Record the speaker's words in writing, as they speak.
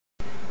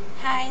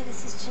Hi,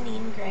 this is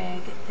Janeen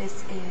Grigg.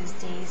 This is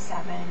day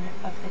 7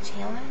 of the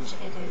challenge.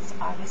 It is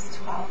August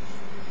 12th,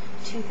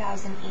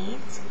 2008.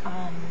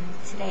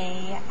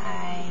 Today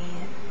I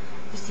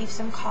received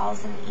some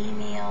calls and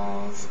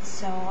emails,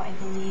 so I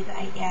believe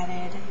I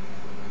added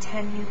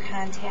 10 new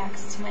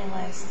contacts to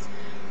my list.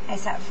 I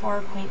set 4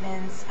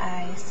 appointments.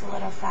 I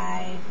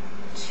solidified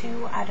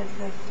 2 out of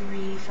the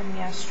 3 from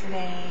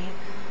yesterday.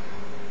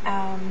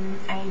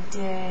 I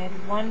did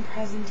 1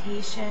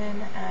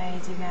 presentation. I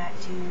did not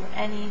do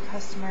any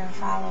customer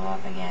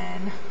follow-up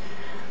again.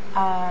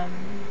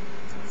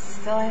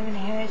 Still haven't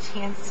had a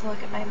chance to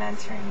look at my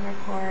mentoring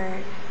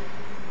report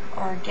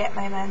or get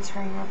my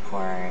mentoring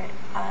report.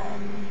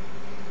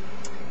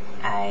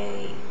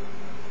 I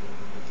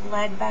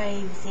led by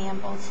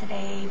example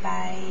today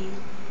by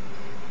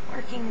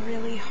working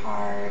really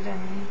hard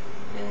and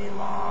really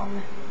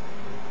long.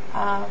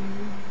 I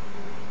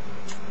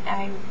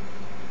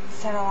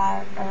said a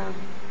lot, or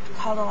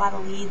called a lot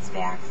of leads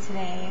back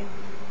today.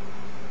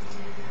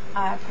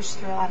 Pushed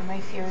through a lot of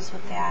my fears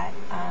with that.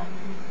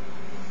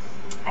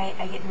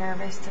 I get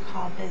nervous to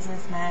call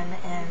businessmen,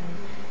 and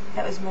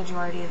that was the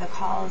majority of the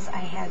calls I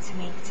had to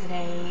make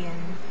today,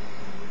 and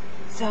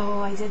so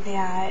I did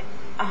that.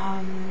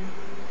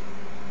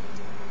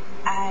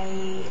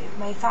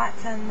 My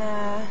thoughts on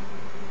the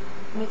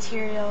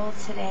material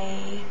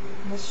today,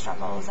 the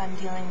struggles I'm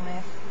dealing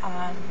with.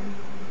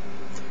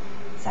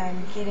 So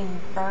I'm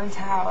getting burnt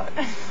out.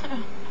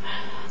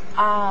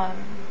 I'm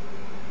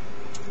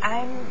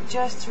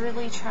just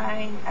really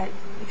trying,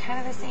 kind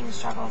of the same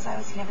struggles I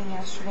was having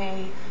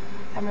yesterday.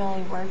 I'm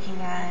really working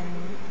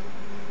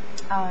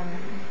on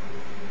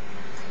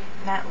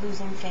not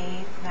losing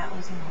faith, not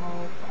losing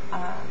hope.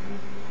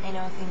 I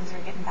know things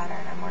are getting better,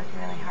 and I'm working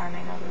really hard.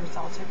 I know the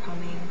results are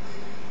coming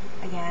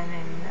again,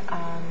 and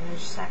they're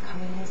just not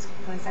coming as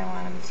quickly as I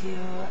want them to,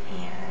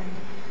 and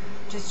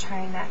just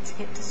trying not to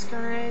get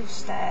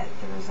discouraged that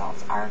the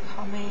results are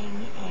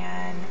coming,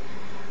 and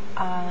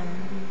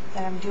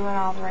that I'm doing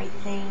all the right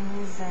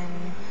things,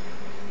 and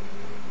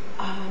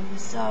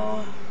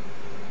so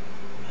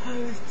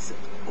that's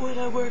what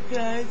I'm working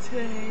on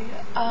today.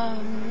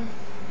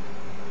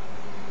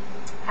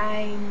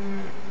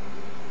 I'm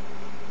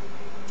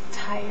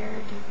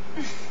tired.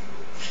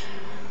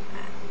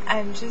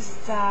 I'm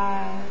just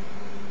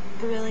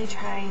really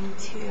trying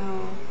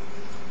to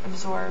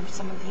absorb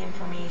some of the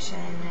information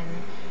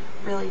and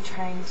really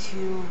trying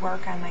to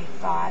work on my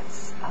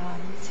thoughts.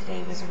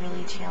 Today was a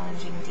really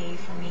challenging day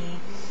for me,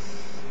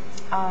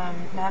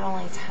 not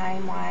only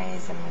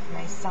time-wise and with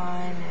my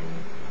son,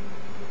 and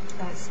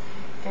it was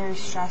very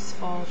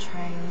stressful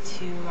trying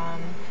to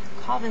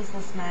call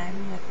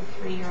businessmen with a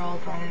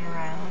 3-year-old running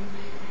around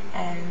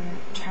and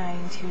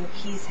trying to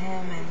appease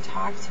him and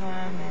talk to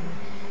him and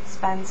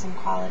spend some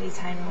quality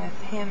time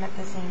with him at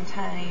the same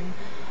time.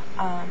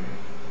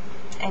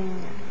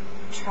 And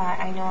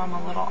I know I'm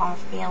a little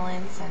off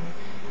balance, and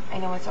I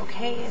know it's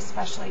okay,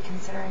 especially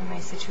considering my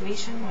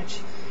situation,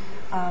 which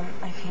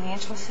my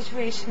financial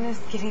situation is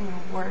getting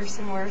worse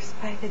and worse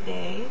by the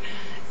day.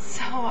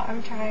 So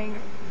I'm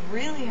trying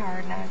really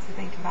hard not to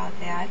think about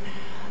that,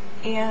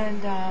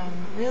 and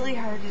really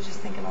hard to just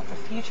think about the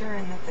future,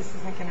 and that this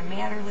isn't going to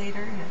matter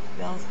later, and if the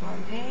bills go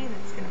unpaid,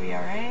 it's going to be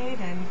alright,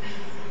 and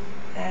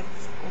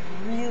that's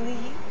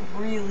really,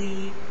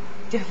 really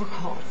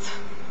difficult.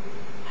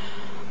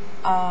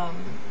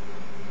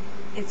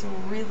 It's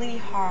really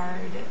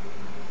hard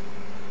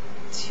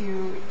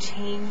to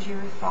change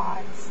your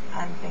thoughts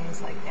on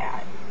things like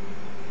that.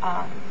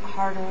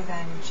 Harder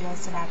than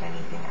just about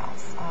anything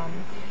else.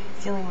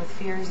 Dealing with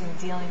fears and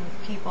dealing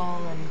with people,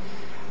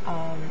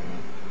 and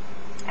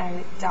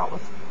I dealt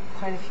with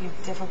quite a few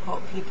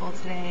difficult people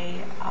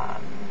today,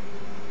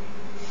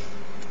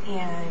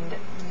 and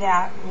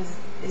that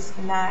is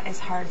not as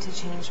hard to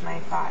change my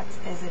thoughts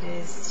as it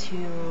is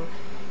to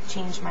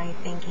change my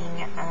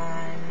thinking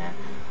on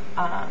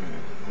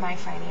my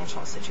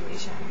financial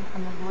situation.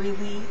 I'm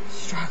really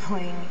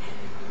struggling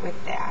with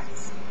that.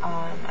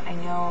 I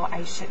know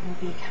I shouldn't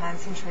be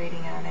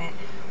concentrating on it,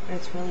 but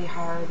it's really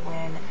hard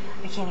when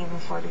I can't even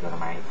afford to go to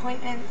my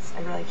appointments.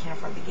 I really can't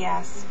afford the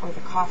gas or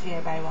the coffee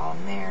I buy while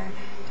I'm there.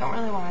 Don't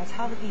really want to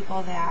tell the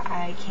people that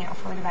I can't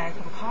afford to buy a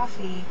cup of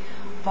coffee,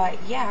 but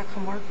yeah,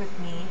 come work with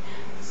me.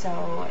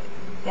 So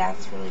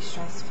that's really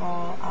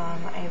stressful.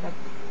 I have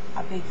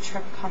a big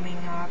trip coming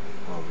up.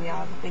 Well, we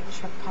all have a big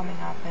trip coming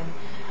up, and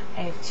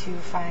I have to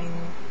find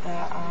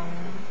the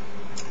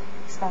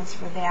expense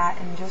for that,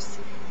 and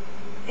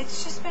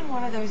it's just been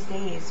one of those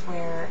days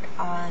where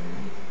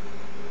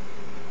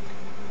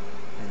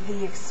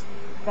the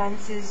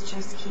expenses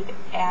just keep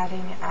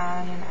adding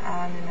on and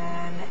on and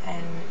on,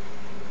 and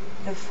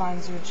the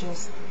funds are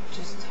just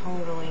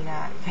totally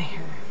not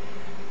there.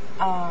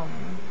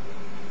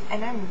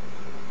 And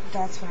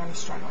that's what I'm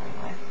struggling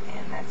with,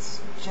 and that's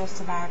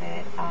just about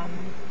it.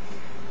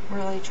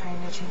 Really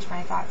trying to change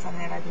my thoughts on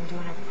that. I've been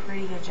doing a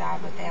pretty good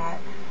job with that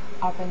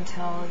up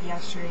until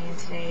yesterday, and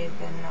today have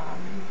been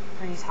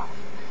pretty tough.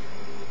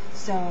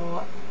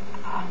 So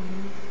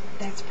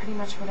that's pretty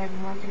much what I've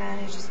been working on.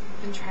 I've just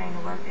been trying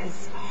to work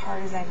as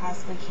hard as I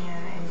possibly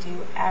can and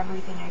do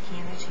everything I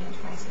can to change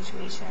my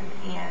situation.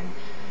 And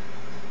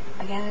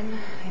again,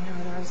 I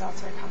know the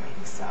results are coming,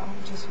 so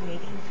I'm just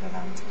waiting for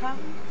them to come.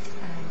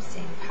 I'm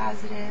staying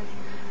positive.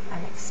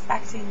 I'm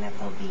expecting that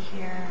they'll be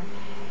here,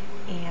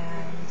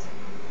 and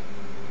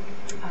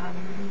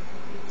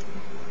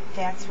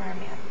that's where I'm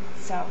at.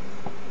 So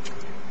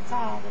that's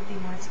all. There'll be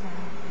more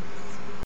tomorrow.